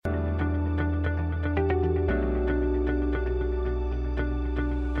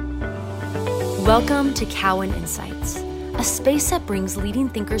Welcome to Cowen Insights, a space that brings leading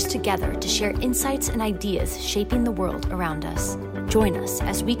thinkers together to share insights and ideas shaping the world around us. Join us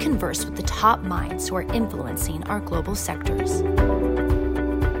as we converse with the top minds who are influencing our global sectors.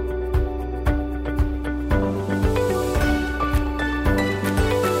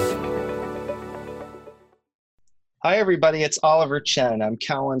 Hi, everybody. It's Oliver Chen. I'm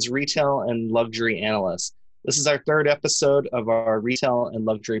Cowen's Retail and Luxury Analyst. This is our third episode of our Retail and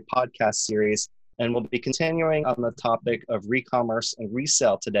Luxury podcast series, and we'll be continuing on the topic of re-commerce and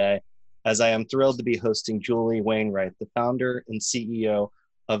resale today, as I am thrilled to be hosting Julie Wainwright, the founder and CEO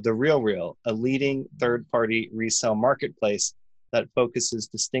of The RealReal, a leading third-party resale marketplace that focuses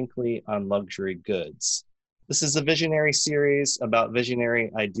distinctly on luxury goods. This is a visionary series about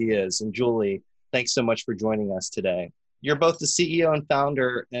visionary ideas, and Julie, thanks so much for joining us today. You're both the CEO and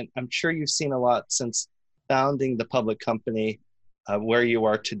founder, and I'm sure you've seen a lot since founding the public company. Where you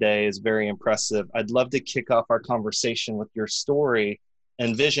are today is very impressive. I'd love to kick off our conversation with your story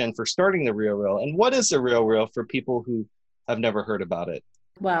and vision for starting The RealReal. And what is The RealReal for people who have never heard about it?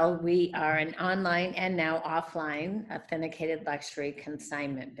 Well, we are an online and now offline authenticated luxury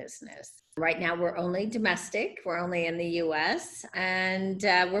consignment business. Right now, we're only domestic. We're only in the US, and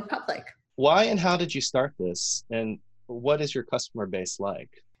we're public. Why and how did you start this? And what is your customer base like?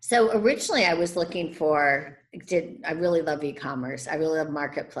 So originally I was looking for, I really love e-commerce. I really love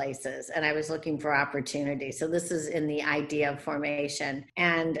marketplaces, and I was looking for opportunity. So this is in the idea formation.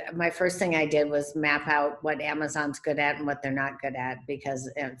 And my first thing I did was map out what Amazon's good at and what they're not good at, because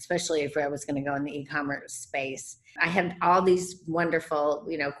especially if I was going to go in the e-commerce space, I had all these wonderful,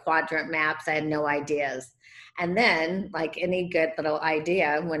 quadrant maps. I had no ideas. And then, like any good little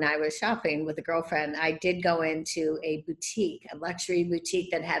idea, when I was shopping with a girlfriend, I did go into a boutique, a luxury boutique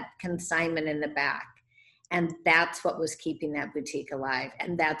that had consignment in the back. And that's what was keeping that boutique alive.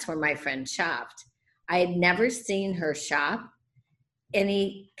 And that's where my friend shopped. I had never seen her shop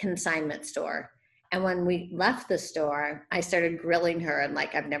any consignment store. And when we left the store, I started grilling her and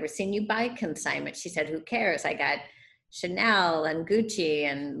I've never seen you buy consignment. She said, who cares? I got Chanel and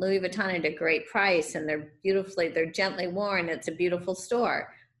Gucci and Louis Vuitton at a great price, and they're gently worn. It's a beautiful store.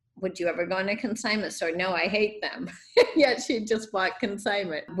 Would you ever go in a consignment store? No, I hate them. Yet she just bought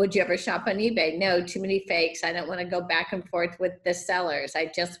consignment. Would you ever shop on eBay? No, too many fakes. I don't want to go back and forth with the sellers. I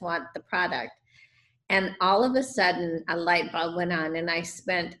just want the product. And all of a sudden, a light bulb went on, and I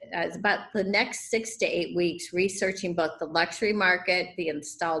spent about the next 6 to 8 weeks researching both the luxury market, the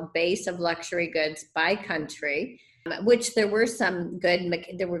installed base of luxury goods by country, which there were good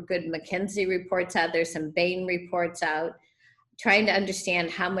McKinsey reports out there, some Bain reports out, trying to understand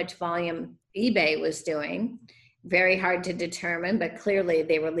how much volume eBay was doing. Very hard to determine, but clearly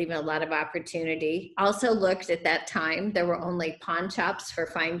they were leaving a lot of opportunity. Also looked at that time, there were only pawn shops for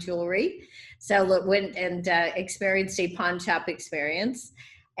fine jewelry. So went and experienced a pawn shop experience,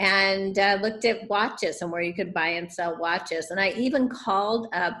 and looked at watches and where you could buy and sell watches. And I even called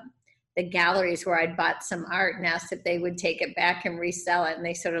up the galleries where I'd bought some art and asked if they would take it back and resell it. And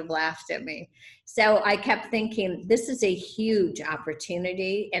they sort of laughed at me. So I kept thinking, this is a huge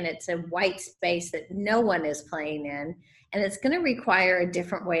opportunity, and it's a white space that no one is playing in. And it's going to require a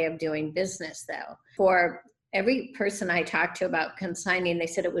different way of doing business, though. For every person I talked to about consigning, they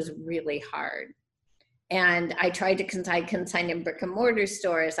said it was really hard. And I tried to consign in brick and mortar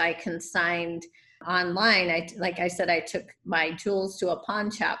stores. I consigned online. I took my jewels to a pawn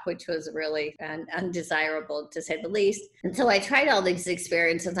shop, which was really undesirable, to say the least. Until I tried all these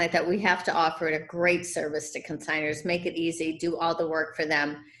experiences, I thought we have to offer a great service to consigners, make it easy, do all the work for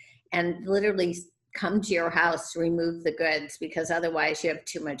them, and literally come to your house to remove the goods, because otherwise you have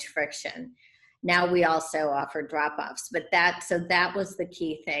too much friction. Now we also offer drop-offs, but that was the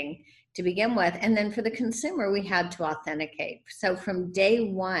key thing to begin with. And then for the consumer, we had to authenticate. So from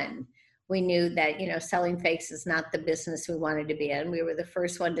day one, we knew that, selling fakes is not the business we wanted to be in. We were the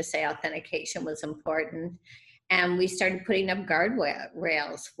first one to say authentication was important. And we started putting up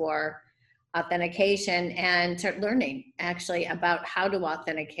guardrails for authentication and started learning actually about how to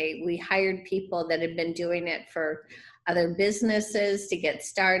authenticate. We hired people that had been doing it for other businesses to get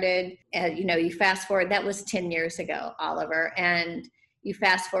started. And, you fast forward, that was 10 years ago, Oliver. And you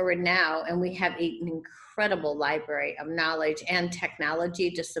fast forward now, and we have an incredible library of knowledge and technology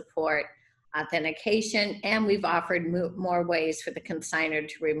to support authentication, and we've offered more ways for the consignor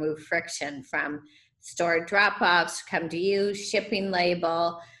to remove friction, from store drop-offs, come to you, shipping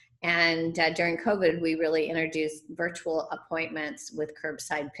label, and during COVID, we really introduced virtual appointments with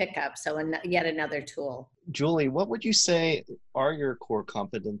curbside pickup, so yet another tool. Julie, what would you say are your core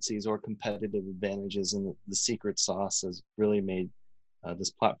competencies or competitive advantages, and the secret sauce has really made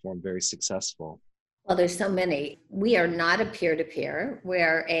this platform very successful? Well, there's so many. We are not a peer-to-peer.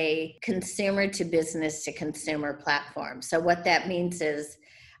 We're a consumer to business to consumer platform. So what that means is,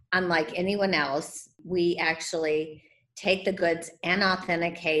 unlike anyone else, we actually take the goods and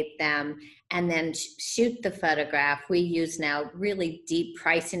authenticate them and then shoot the photograph. We use now really deep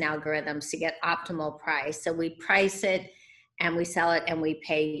pricing algorithms to get optimal price. So we price it and we sell it and we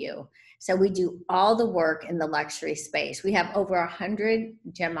pay you. So we do all the work in the luxury space. We have over 100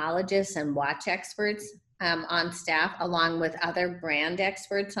 gemologists and watch experts on staff, along with other brand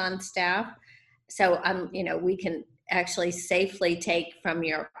experts on staff. So, we can actually safely take from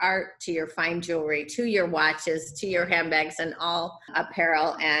your art to your fine jewelry, to your watches, to your handbags, and all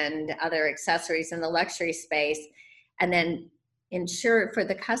apparel and other accessories in the luxury space, and then ensure for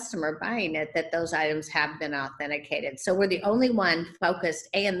the customer buying it that those items have been authenticated. So we're the only one focused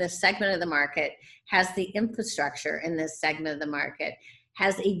in this segment of the market, has the infrastructure in this segment of the market,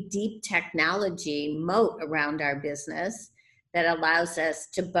 has a deep technology moat around our business that allows us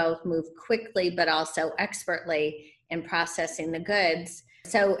to both move quickly but also expertly in processing the goods.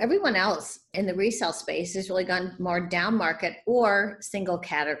 So everyone else in the resale space has really gone more down market or single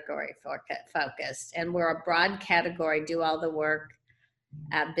category focused. And we're a broad category, do all the work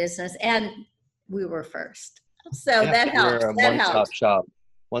business. And we were first. So Yeah, that helps. you're a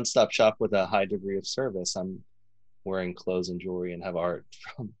one-stop shop with a high degree of service. I'm wearing clothes and jewelry and have art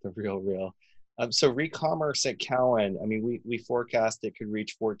from the real. So re-commerce at Cowen, I mean, we forecast it could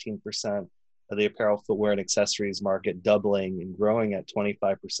reach 14% of the apparel, footwear, and accessories market, doubling and growing at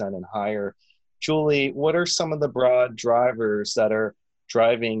 25% and higher. Julie, what are some of the broad drivers that are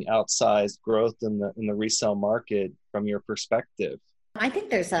driving outsized growth in the resale market from your perspective? I think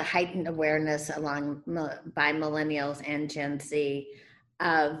there's a heightened awareness by millennials and Gen Z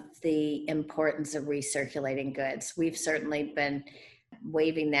of the importance of recirculating goods. We've certainly been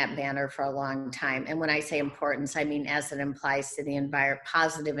waving that banner for a long time. And when I say importance, I mean as it implies to the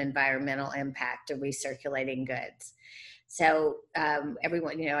positive environmental impact of recirculating goods. So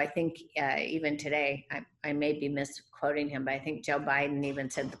everyone, I think even today, I may be misquoting him, but I think Joe Biden even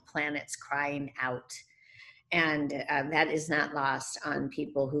said the planet's crying out. And that is not lost on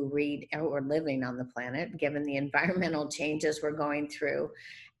people who read or are living on the planet, given the environmental changes we're going through.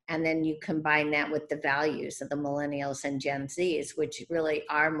 And then you combine that with the values of the millennials and Gen Zs, which really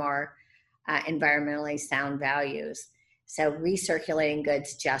are more environmentally sound values. So recirculating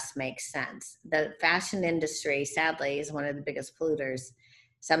goods just makes sense. The fashion industry, sadly, is one of the biggest polluters.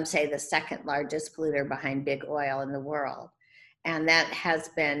 Some say the second largest polluter behind big oil in the world. And that has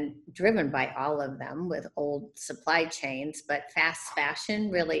been driven by all of them with old supply chains, but fast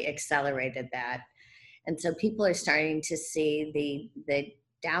fashion really accelerated that. And so people are starting to see the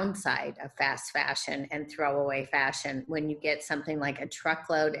downside of fast fashion and throwaway fashion when you get something like a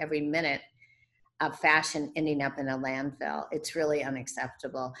truckload every minute of fashion ending up in a landfill. It's really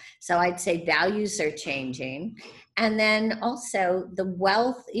unacceptable. So I'd say values are changing. And then also the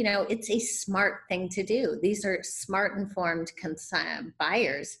wealth, it's a smart thing to do. These are smart, informed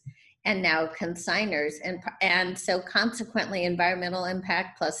buyers and now consigners. And so consequently, environmental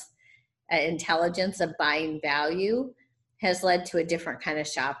impact plus intelligence of buying value has led to a different kind of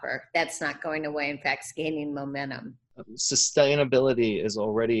shopper. That's not going away. In fact, it's gaining momentum. Sustainability is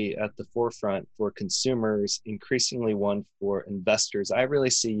already at the forefront for consumers, increasingly one for investors. I really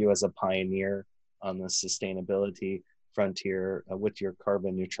see you as a pioneer on the sustainability frontier with your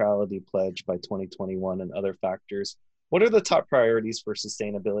carbon neutrality pledge by 2021 and other factors. What are the top priorities for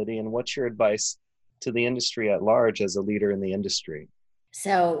sustainability, and what's your advice to the industry at large as a leader in the industry?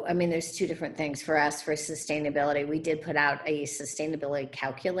 So, there's two different things for us for sustainability. We did put out a sustainability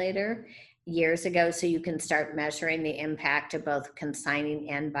calculator years ago, so you can start measuring the impact of both consigning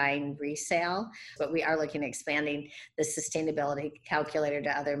and buying resale. But we are looking at expanding the sustainability calculator to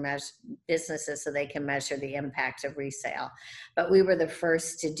other businesses so they can measure the impact of resale. But we were the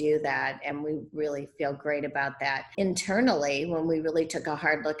first to do that, and we really feel great about that. Internally, when we really took a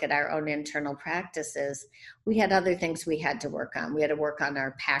hard look at our own internal practices, we had other things we had to work on. We had to work on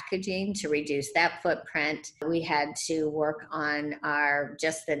our packaging to reduce that footprint. We had to work on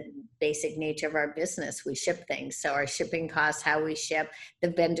just the basic nature of our business. We ship things. So our shipping costs, how we ship, the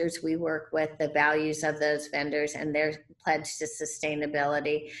vendors we work with, the values of those vendors and their pledge to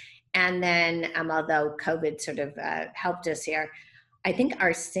sustainability. And then although COVID sort of helped us here, I think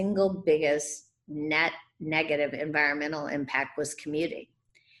our single biggest net negative environmental impact was commuting.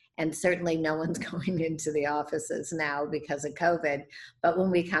 And certainly no one's going into the offices now because of COVID. But when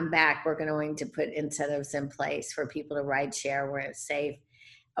we come back, we're going to put incentives in place for people to ride share where it's safe.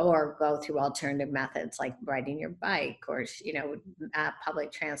 or go through alternative methods like riding your bike or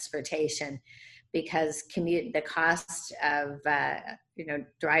public transportation, because the cost of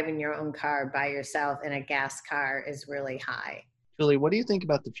driving your own car by yourself in a gas car is really high. Julie, what do you think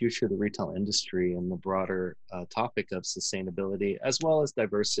about the future of the retail industry and the broader topic of sustainability, as well as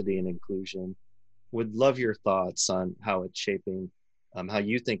diversity and inclusion? Would love your thoughts on how it's shaping, how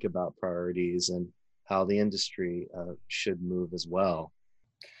you think about priorities and how the industry should move as well.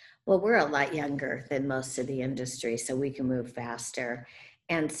 Well, we're a lot younger than most of the industry, so we can move faster.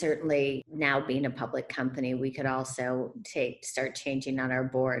 And certainly now being a public company, we could also start changing on our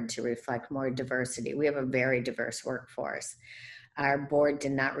board to reflect more diversity. We have a very diverse workforce. Our board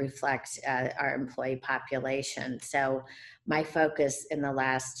did not reflect our employee population. So my focus in the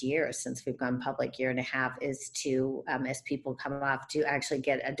last year, since we've gone public, year and a half, is to, as people come off, to actually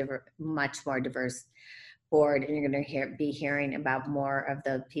get a much more diverse board. And you're going to be hearing about more of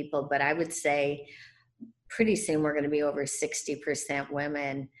the people. But I would say pretty soon we're going to be over 60%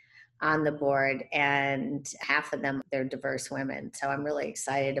 women on the board, and half of them, they're diverse women. So I'm really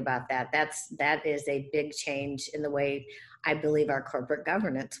excited about that. That is a big change in the way I believe our corporate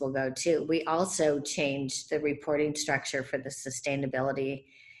governance will go too. We also changed the reporting structure for the sustainability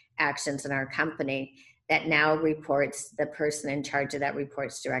actions in our company. That now reports, the person in charge of that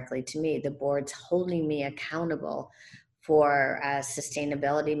reports directly to me. The board's holding me accountable for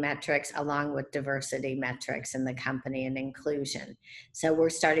sustainability metrics along with diversity metrics in the company and inclusion. So we're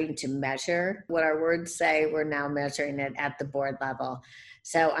starting to measure what our words say. We're now measuring it at the board level.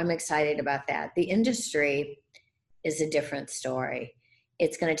 So I'm excited about that. The industry is a different story.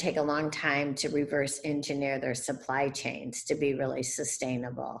 It's going to take a long time to reverse engineer their supply chains to be really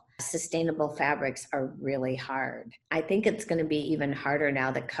sustainable. Sustainable fabrics are really hard. I think it's going to be even harder now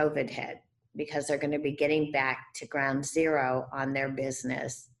that COVID hit, because they're going to be getting back to ground zero on their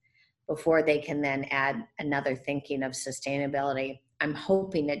business before they can then add another thinking of sustainability. I'm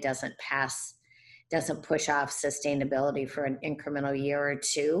hoping it doesn't push off sustainability for an incremental year or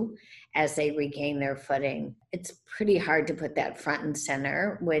two as they regain their footing. It's pretty hard to put that front and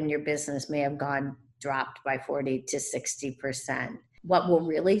center when your business may have dropped by 40 to 60%. What will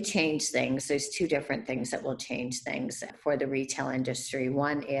really change things, there's two different things that will change things for the retail industry.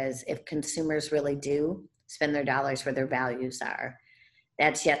 One is if consumers really do spend their dollars where their values are.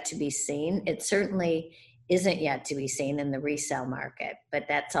 That's yet to be seen. It certainly isn't yet to be seen in the resale market, but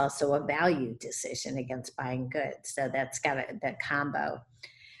that's also a value decision against buying goods. So that's got that combo.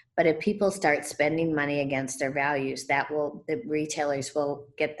 But if people start spending money against their values, the retailers will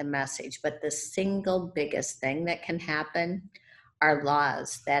get the message. But the single biggest thing that can happen are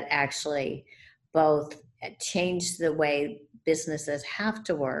laws that actually both change the way businesses have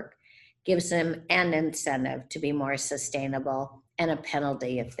to work, gives them an incentive to be more sustainable, and a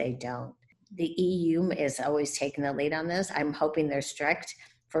penalty if they don't. The EU is always taking the lead on this. I'm hoping they're strict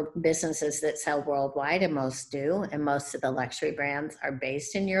for businesses that sell worldwide, and most do, and most of the luxury brands are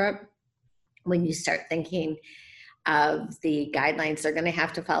based in Europe. When you start thinking of the guidelines they're going to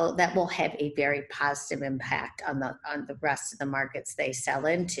have to follow, that will have a very positive impact on the rest of the markets they sell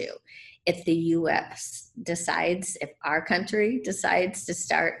into. If the US decides, if our country decides to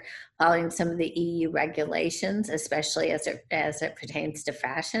start following some of the EU regulations, especially as it pertains to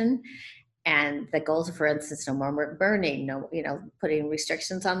fashion, and the goals, for instance, no more burning, putting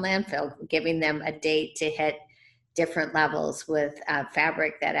restrictions on landfill, giving them a date to hit different levels with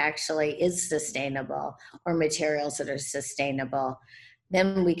fabric that actually is sustainable or materials that are sustainable,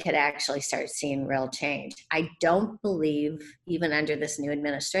 then we could actually start seeing real change. I don't believe even under this new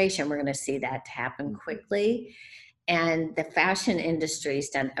administration, we're going to see that happen quickly. And the fashion industry has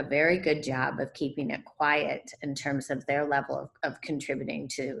done a very good job of keeping it quiet in terms of their level of contributing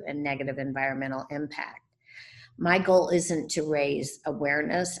to a negative environmental impact. My goal isn't to raise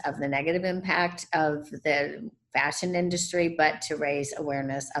awareness of the negative impact of the fashion industry, but to raise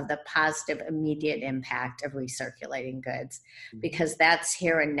awareness of the positive immediate impact of recirculating goods, because that's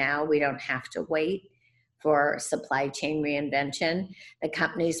here and now. We don't have to wait for supply chain reinvention. The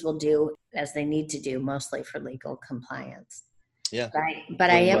companies will do as they need to do, mostly for legal compliance. Yeah. Right. But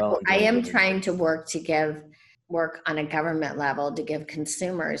I am trying to work on a government level to give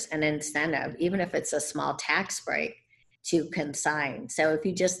consumers an incentive, even if it's a small tax break, to consign. So if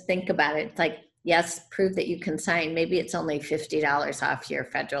you just think about it, it's like, yes, prove that you consign. Maybe it's only $50 off your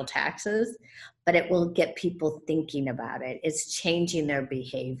federal taxes, but it will get people thinking about it. It's changing their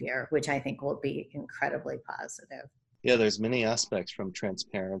behavior, which I think will be incredibly positive. Yeah, there's many aspects from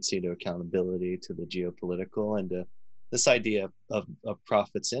transparency to accountability to the geopolitical and to this idea of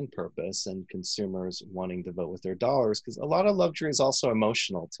profits in purpose and consumers wanting to vote with their dollars, because a lot of luxury is also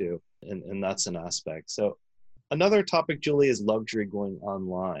emotional too, and that's an aspect. So another topic, Julie, is luxury going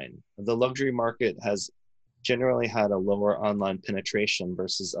online. The luxury market has generally had a lower online penetration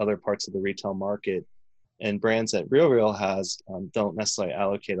versus other parts of the retail market, and brands that RealReal has don't necessarily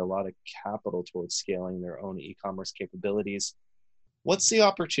allocate a lot of capital towards scaling their own e-commerce capabilities. What's the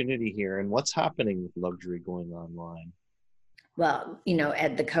opportunity here, and what's happening with luxury going online? Well,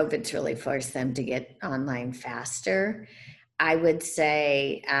 Ed, the COVID's really forced them to get online faster. I would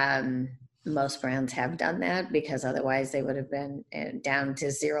say most brands have done that, because otherwise they would have been down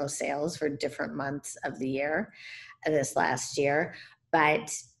to zero sales for different months of the year this last year.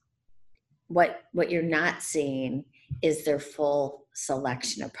 But what you're not seeing is their full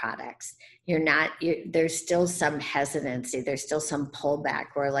selection of products. There's still some hesitancy. There's still some pullback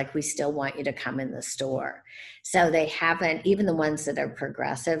where, like, we still want you to come in the store. So they haven't, even the ones that are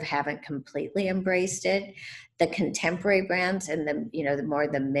progressive haven't completely embraced it. The contemporary brands and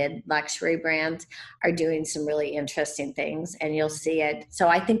the mid luxury brands are doing some really interesting things, and you'll see it. So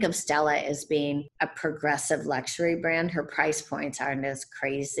I think of Stella as being a progressive luxury brand. Her price points aren't as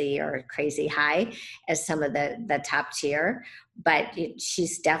crazy or crazy high as some of the top tier, but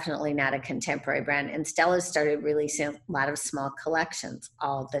she's definitely not a contemporary brand. And Stella's started releasing a lot of small collections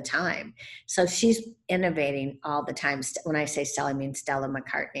all the time. So she's innovating all the time. When I say Stella, I mean Stella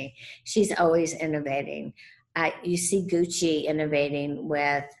McCartney. She's always innovating. You see Gucci innovating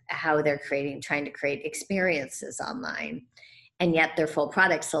with how they're trying to create experiences online, and yet their full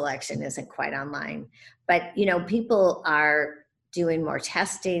product selection isn't quite online. But, people are doing more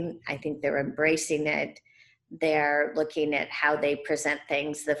testing. I think they're embracing it. They're looking at how they present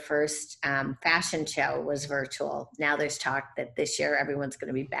things. The first fashion show was virtual. Now there's talk that this year everyone's going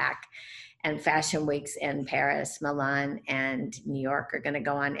to be back, and fashion weeks in Paris, Milan, and New York are going to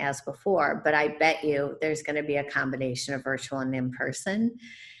go on as before. But I bet you there's going to be a combination of virtual and in-person,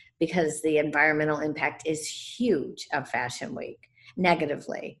 because the environmental impact is huge of Fashion Week,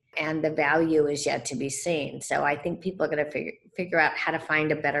 negatively, and the value is yet to be seen. So I think people are going to figure out how to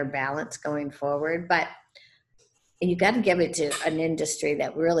find a better balance going forward. But you got to give it to an industry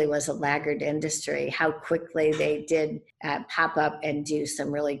that really was a laggard industry, how quickly they did pop up and do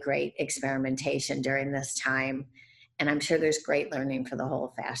some really great experimentation during this time. And I'm sure there's great learning for the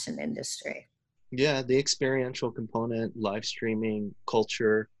whole fashion industry. Yeah, the experiential component, live streaming,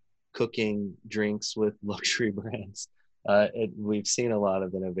 culture, cooking, drinks with luxury brands. We've seen a lot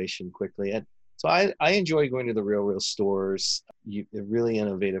of innovation quickly. And so I enjoy going to the RealReal stores, a really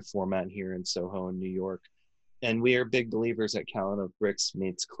innovative format here in Soho in New York. And we are big believers at Callan of Bricks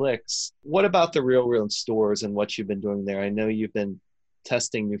meets Clicks. What about the RealReal stores and what you've been doing there? I know you've been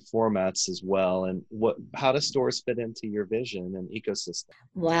testing new formats as well. And how do stores fit into your vision and ecosystem?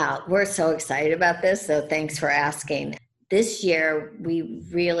 Wow, we're so excited about this. So thanks for asking. This year,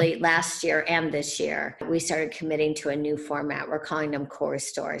 last year and this year, we started committing to a new format. We're calling them core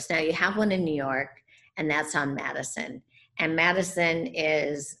stores. Now, you have one in New York, and that's on Madison. And Madison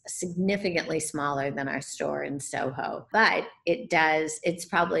is significantly smaller than our store in Soho, but it's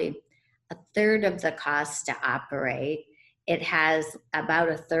probably a third of the cost to operate. It has about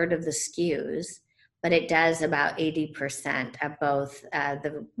a third of the SKUs, but it does about 80% of both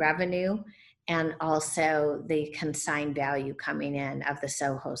the revenue and also the consigned value coming in of the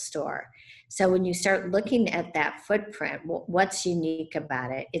Soho store. So when you start looking at that footprint, what's unique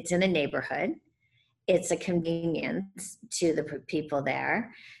about it? It's in a neighborhood. It's a convenience to the people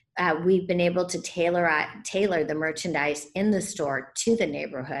there. We've been able to tailor the merchandise in the store to the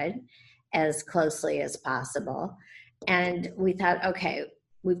neighborhood as closely as possible. And we thought, okay,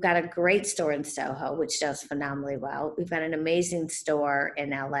 we've got a great store in Soho, which does phenomenally well. We've got an amazing store in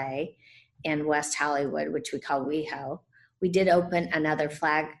LA, in West Hollywood, which we call WeHo. We did open another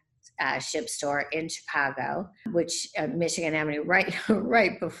flagship store in Chicago, which Michigan Avenue,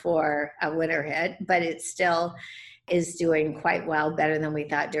 right before a winter hit, but it still is doing quite well, better than we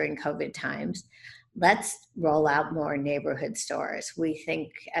thought during COVID times. Let's roll out more neighborhood stores. We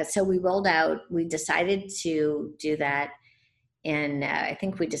think, so we decided to do that I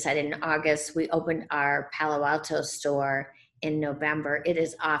think we decided in August. We opened our Palo Alto store in November. It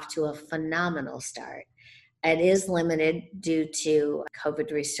is off to a phenomenal start. It is limited due to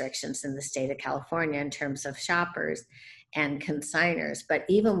COVID restrictions in the state of California in terms of shoppers and consigners. But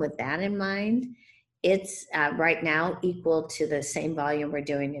even with that in mind, it's right now equal to the same volume we're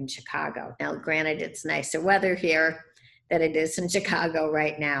doing in Chicago. Now, granted, it's nicer weather here than it is in Chicago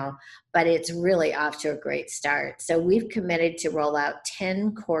right now, but it's really off to a great start. So we've committed to roll out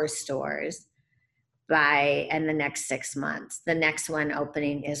 10 core stores in the next 6 months. The next one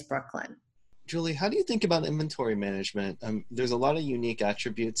opening is Brooklyn. Julie, how do you think about inventory management? There's a lot of unique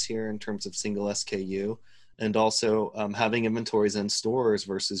attributes here in terms of single SKU, and also having inventories in stores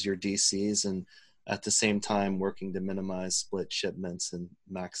versus your DCs, and at the same time working to minimize split shipments and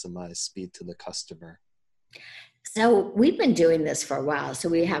maximize speed to the customer. So we've been doing this for a while, so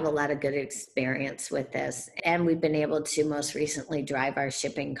we have a lot of good experience with this, and we've been able to most recently drive our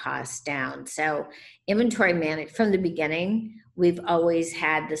shipping costs down. So inventory management, from the beginning, we've always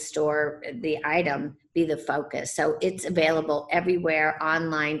had the item be the focus. So it's available everywhere,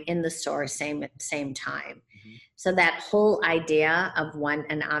 online, in the store, same time. So that whole idea of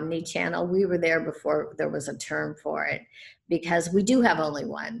an omni-channel, we were there before there was a term for it, because we do have only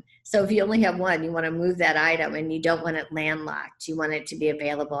one. So if you only have one, you want to move that item and you don't want it landlocked. You want it to be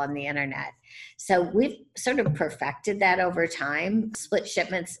available on the internet. So we've sort of perfected that over time. Split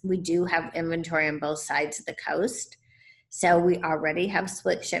shipments, we do have inventory on both sides of the coast. So we already have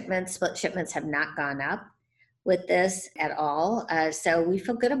split shipments. Split shipments have not gone up with this at all. So we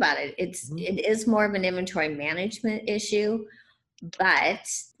feel good about it. It is more of an inventory management issue, but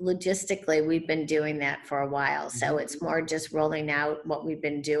logistically, we've been doing that for a while. So it's more just rolling out what we've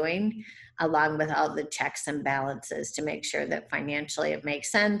been doing, along with all the checks and balances to make sure that financially it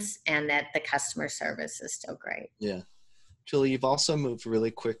makes sense and that the customer service is still great. Yeah. Julie, you've also moved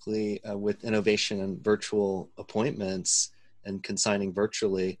really quickly with innovation and virtual appointments and consigning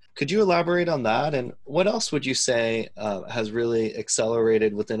virtually. Could you elaborate on that? And what else would you say has really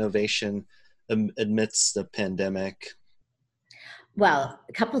accelerated with innovation amidst the pandemic? Well,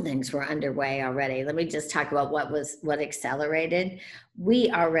 a couple of things were underway already. Let me just talk about what accelerated. We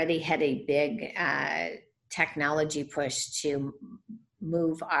already had a big technology push to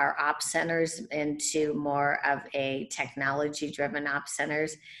move our ops centers into more of a technology-driven ops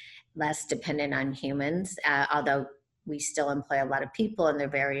centers, less dependent on humans, although we still employ a lot of people and they're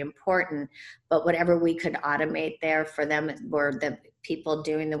very important. But whatever we could automate there for them, where the people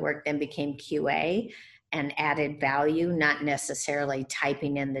doing the work then became QA and added value, not necessarily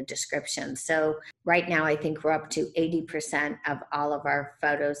typing in the description. So right now, I think we're up to 80% of all of our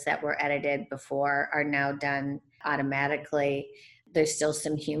photos that were edited before are now done automatically. There's still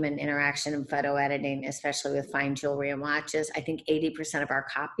some human interaction in photo editing, especially with fine jewelry and watches. I think 80% of our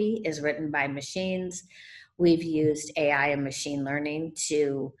copy is written by machines. We've used AI and machine learning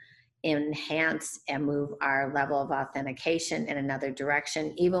to enhance and move our level of authentication in another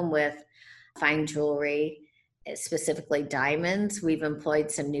direction. Even with fine jewelry, specifically diamonds, we've employed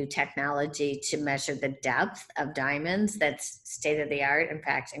some new technology to measure the depth of diamonds. That's state of the art, in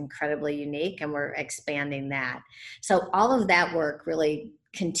fact, incredibly unique, and we're expanding that. So all of that work really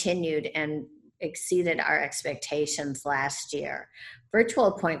continued and exceeded our expectations last year. Virtual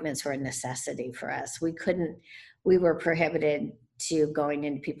appointments were a necessity for us. We were prohibited to going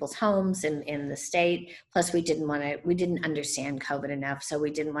into people's homes in the state. Plus we didn't understand COVID enough. So we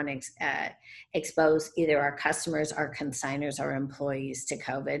didn't want to expose either our customers, our consignors, or employees to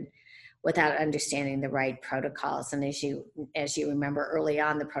COVID without understanding the right protocols. And as you remember early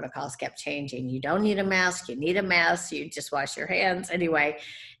on, the protocols kept changing. You don't need a mask, you need a mask, you just wash your hands. Anyway,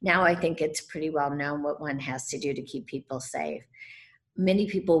 now I think it's pretty well known what one has to do to keep people safe. Many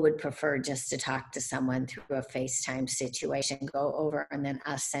people would prefer just to talk to someone through a FaceTime situation, go over, and then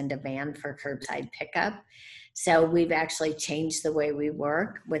us send a van for curbside pickup. So we've actually changed the way we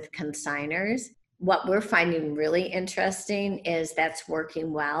work with consignors. What we're finding really interesting is that's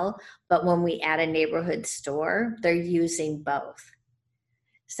working well, but when we add a neighborhood store, they're using both.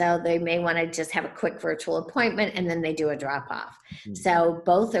 So they may want to just have a quick virtual appointment and then they do a drop off. Mm-hmm. So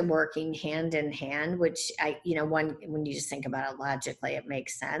both are working hand in hand, which when you just think about it logically, it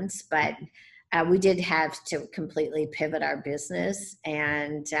makes sense. But we did have to completely pivot our business,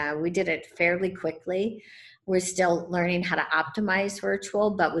 and we did it fairly quickly. We're still learning how to optimize virtual,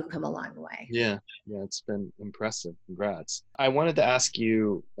 but we've come a long way. Yeah, it's been impressive. Congrats. I wanted to ask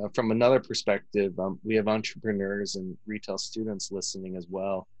you from another perspective, we have entrepreneurs and retail students listening as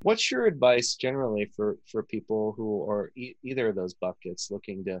well. What's your advice generally for people who are either of those buckets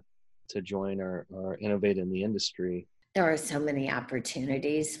looking to join or innovate in the industry? There are so many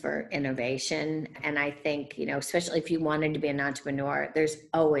opportunities for innovation. And I think, especially if you wanted to be an entrepreneur, there's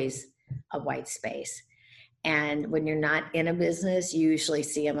always a white space. And when you're not in a business, you usually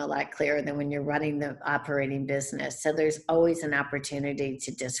see them a lot clearer than when you're running the operating business. So there's always an opportunity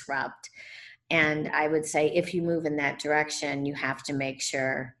to disrupt. And I would say if you move in that direction, you have to make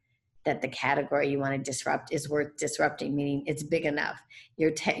sure that the category you want to disrupt is worth disrupting, meaning it's big enough.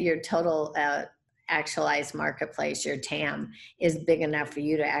 Your total actualized marketplace, your TAM, is big enough for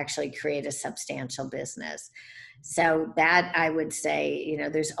you to actually create a substantial business. So that, I would say,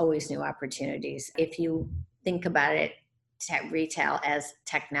 there's always new opportunities. If you think about it, retail as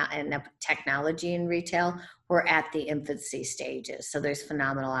technology in retail, we're at the infancy stages. So there's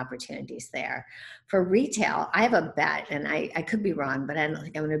phenomenal opportunities there. For retail, I have a bet, and I could be wrong, but I don't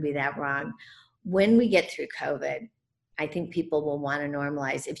think I'm going to be that wrong. When we get through COVID, I think people will want to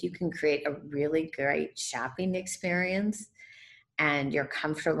normalize. If you can create a really great shopping experience and you're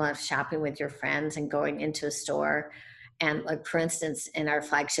comfortable shopping with your friends and going into a store, and like, for instance, in our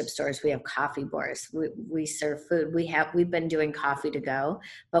flagship stores, we have coffee bars. We serve food. We've been doing coffee to go,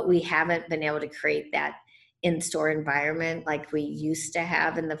 but we haven't been able to create that in-store environment like we used to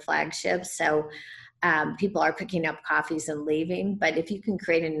have in the flagships. So people are picking up coffees and leaving. But if you can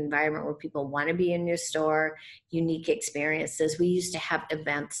create an environment where people want to be in your store, unique experiences. We used to have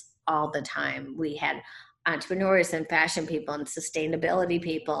events all the time. We had entrepreneurs and fashion people and sustainability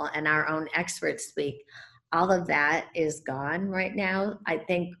people and our own experts speak. All of that is gone right now. I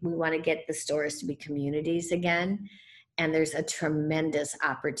think we want to get the stores to be communities again. And there's a tremendous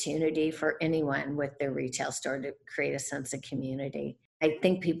opportunity for anyone with their retail store to create a sense of community. I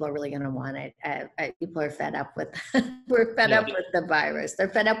think people are really going to want it. People are fed up with, we're fed up with the virus. They're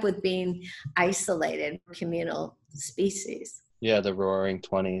fed up with being isolated, communal species. Yeah, the roaring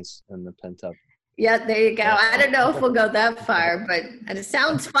 20s and the pent up. Yeah, there you go. I don't know if we'll go that far, but it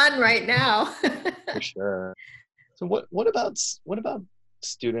sounds fun right now. For sure. So what about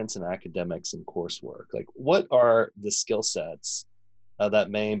students and academics and coursework? Like, what are the skill sets that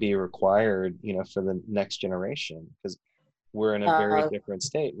may be required, for the next generation? Because we're in a very different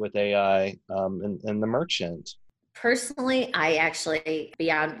state with AI and the merchant. Personally, I actually,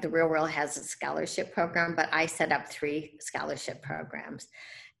 Beyond the Real World has a scholarship program, but I set up 3 scholarship programs.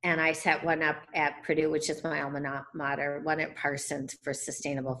 And I set one up at Purdue, which is my alma mater, one at Parsons for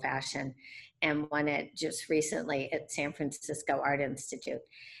sustainable fashion, and one at just recently at San Francisco Art Institute.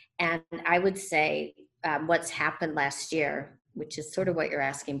 And I would say what's happened last year, which is sort of what you're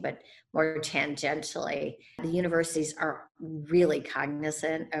asking, but more tangentially, the universities are really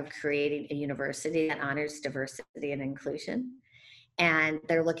cognizant of creating a university that honors diversity and inclusion. And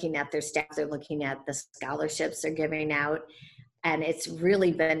they're looking at their staff, they're looking at the scholarships they're giving out. And it's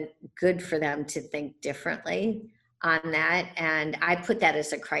really been good for them to think differently on that. And I put that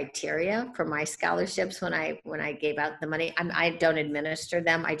as a criteria for my scholarships when I gave out the money. I don't administer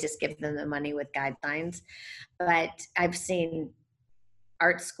them. I just give them the money with guidelines. But I've seen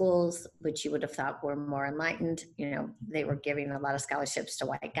art schools, which you would have thought were more enlightened, they were giving a lot of scholarships to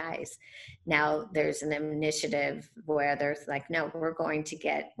white guys. Now there's an initiative where there's like, no, we're going to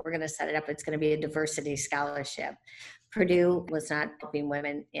set it up. It's going to be a diversity scholarship. Purdue was not helping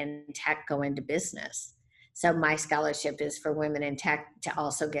women in tech go into business. So my scholarship is for women in tech to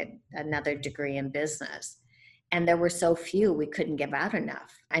also get another degree in business. And there were so few, we couldn't give out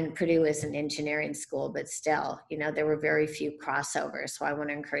enough. And Purdue is an engineering school, but still, there were very few crossovers. So I want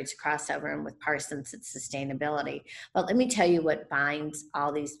to encourage crossover, and with Parsons, it's sustainability. But let me tell you what binds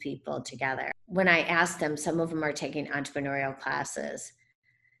all these people together. When I ask them, some of them are taking entrepreneurial classes.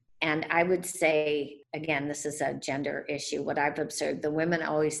 And I would say, again, this is a gender issue. What I've observed, the women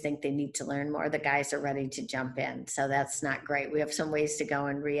always think they need to learn more. The guys are ready to jump in. So that's not great. We have some ways to go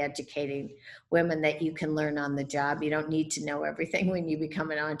in re-educating women that you can learn on the job. You don't need to know everything when you become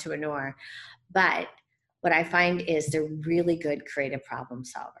an entrepreneur. But what I find is they're really good creative problem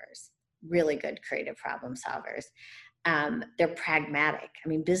solvers, They're pragmatic. I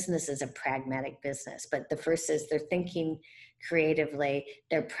mean, business is a pragmatic business, but the first is they're thinking creatively,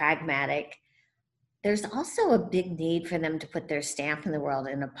 they're pragmatic. There's also a big need for them to put their stamp in the world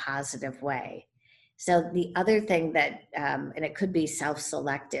in a positive way. So the other thing that, and it could be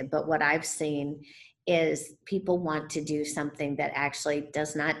self-selected, but what I've seen is people want to do something that actually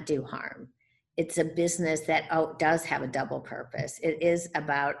does not do harm. It's a business that does have a double purpose. It is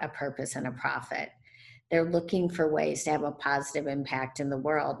about a purpose and a profit. They're looking for ways to have a positive impact in the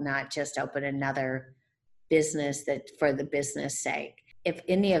world, not just open another business that for the business sake. If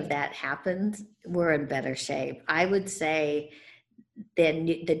any of that happens, we're in better shape. I would say then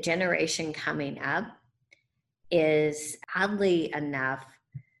the generation coming up is, oddly enough,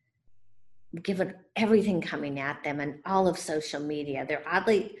 given everything coming at them and all of social media, they're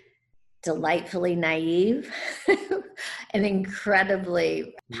oddly delightfully naive and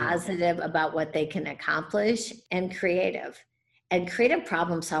incredibly positive about what they can accomplish, and creative. And creative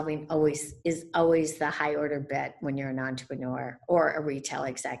problem solving is always the high order bit when you're an entrepreneur or a retail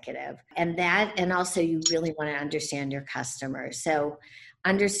executive. And also you really want to understand your customers. So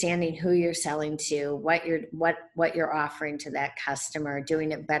understanding who you're selling to, what you're offering to that customer,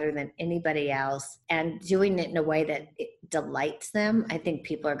 doing it better than anybody else, and doing it in a way that it delights them, I think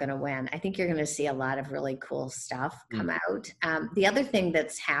people are going to win. I think you're going to see a lot of really cool stuff come out. The other thing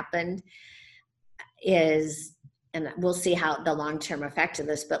that's happened is, and we'll see how the long-term effect of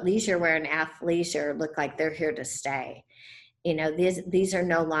this, but leisure wear and athleisure look like they're here to stay. You know, these are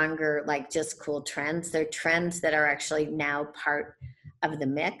no longer like just cool trends. They're trends that are actually now part of the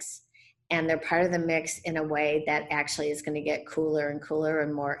mix, and they're part of the mix in a way that actually is going to get cooler and cooler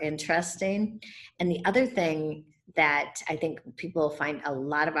and more interesting. And the other thing that I think people find a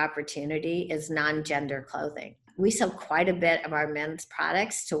lot of opportunity is non-gender clothing. We sell quite a bit of our men's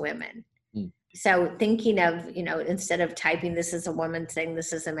products to women. So thinking of, you know, instead of typing, this is a woman saying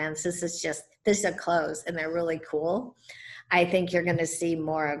this is a man's, this is a clothes, and they're really cool. I think you're going to see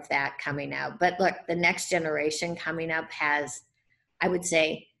more of that coming out. But look, the next generation coming up has, I would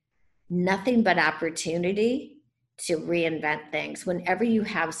say, nothing but opportunity to reinvent things. Whenever you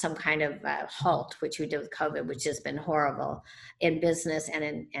have some kind of halt, which we did with COVID, which has been horrible in business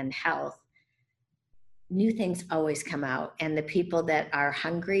and in health, new things always come out. And the people that are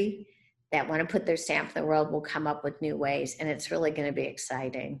hungry, that want to put their stamp in the world, will come up with new ways. And it's really going to be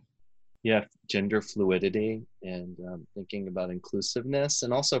exciting. Yeah, gender fluidity and thinking about inclusiveness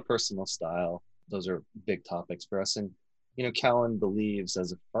and also personal style. Those are big topics for us. And, you know, Cowen believes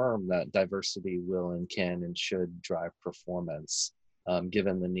as a firm that diversity will and can and should drive performance,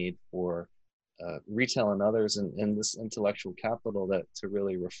 given the need for retail and others and this intellectual capital that to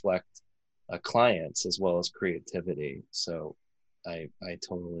really reflect clients as well as creativity. So I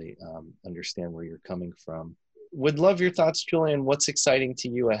totally understand where you're coming from. Would love your thoughts, Julian. What's exciting to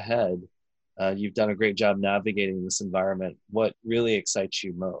you ahead? You've done a great job navigating this environment. What really excites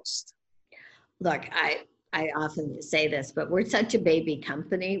you most? Look, I often say this, but we're such a baby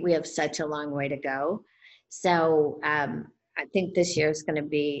company. We have such a long way to go. So I think this year is going to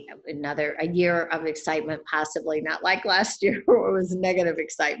be a year of excitement, possibly not like last year where it was negative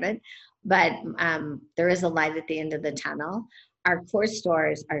excitement, but there is a light at the end of the tunnel. Our core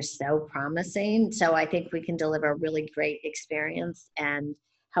stores are so promising. So I think we can deliver a really great experience and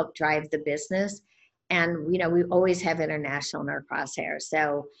help drive the business. And, you know, we always have international in our crosshairs.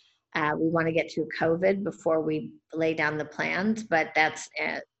 So we want to get through COVID before we lay down the plans, but that's,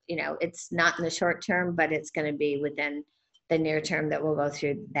 you know, it's not in the short term, but it's going to be within the near term that we'll go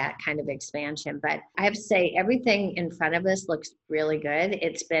through that kind of expansion. But I have to say, everything in front of us looks really good.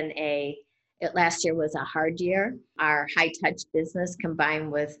 It's been last year was a hard year. Our high touch business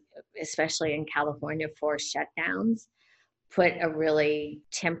combined with, especially in California, 4 shutdowns, put a really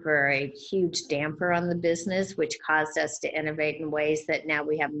temporary, huge damper on the business, which caused us to innovate in ways that now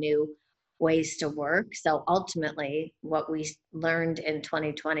we have new ways to work. So ultimately, what we learned in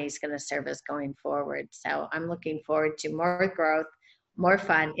 2020 is going to serve us going forward. So I'm looking forward to more growth, more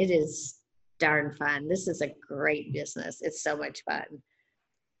fun. It is darn fun. This is a great business. It's so much fun.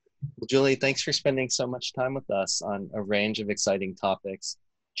 Well, Julie, thanks for spending so much time with us on a range of exciting topics.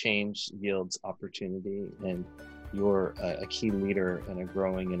 Change yields opportunity, and you're a key leader in a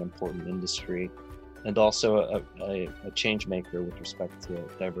growing and important industry, and also a change maker with respect to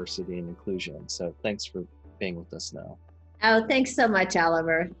diversity and inclusion. So thanks for being with us now. Oh, thanks so much,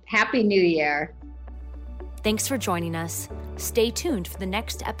 Oliver. Happy New Year. Thanks for joining us. Stay tuned for the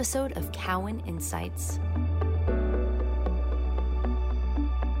next episode of Cowen Insights.